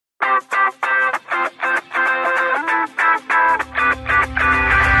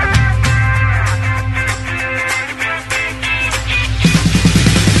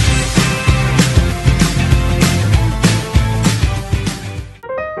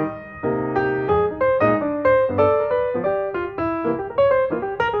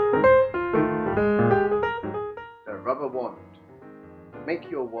Rubber wand. Make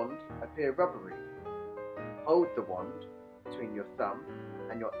your wand appear rubbery. Hold the wand between your thumb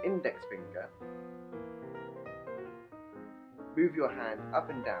and your index finger. Move your hand up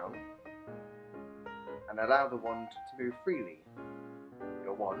and down and allow the wand to move freely.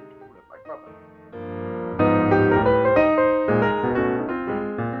 Your wand will look like rubber.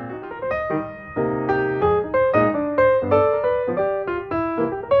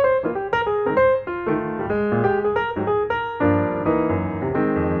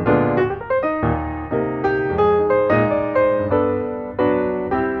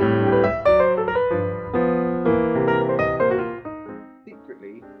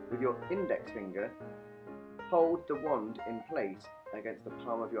 With your index finger, hold the wand in place against the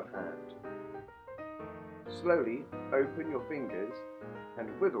palm of your hand. Slowly open your fingers and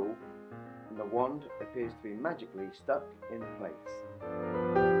wiggle, and the wand appears to be magically stuck in place.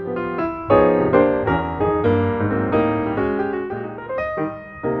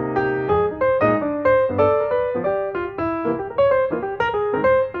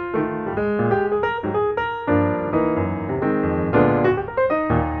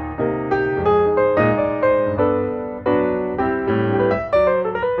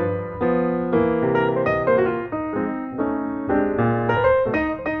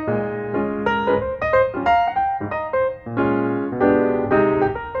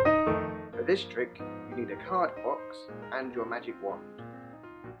 For this trick, you need a card box and your magic wand.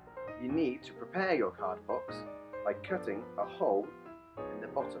 You need to prepare your card box by cutting a hole in the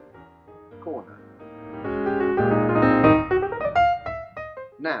bottom corner.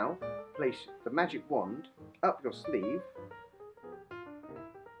 Now, place the magic wand up your sleeve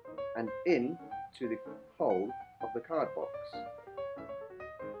and in to the hole of the card box.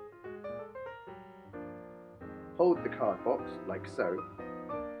 Hold the card box like so.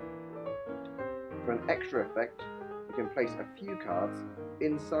 For an extra effect, you can place a few cards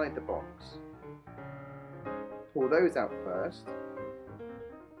inside the box. Pull those out first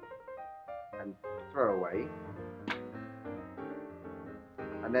and throw away,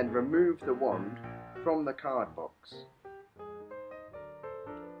 and then remove the wand from the card box.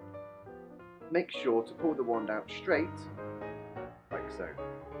 Make sure to pull the wand out straight, like so,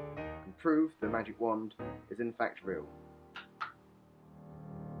 and prove the magic wand is in fact real.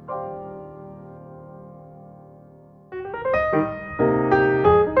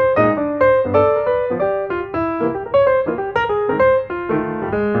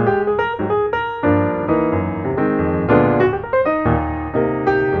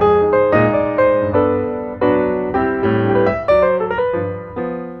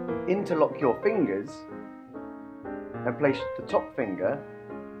 Interlock your fingers and place the top finger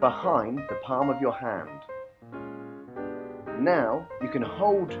behind the palm of your hand. Now you can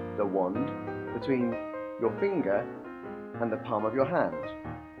hold the wand between your finger and the palm of your hand,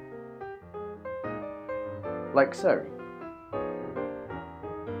 like so.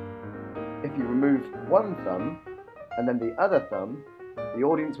 If you remove one thumb and then the other thumb, the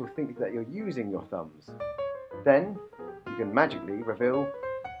audience will think that you're using your thumbs. Then you can magically reveal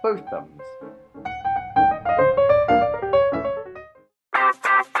both thumbs.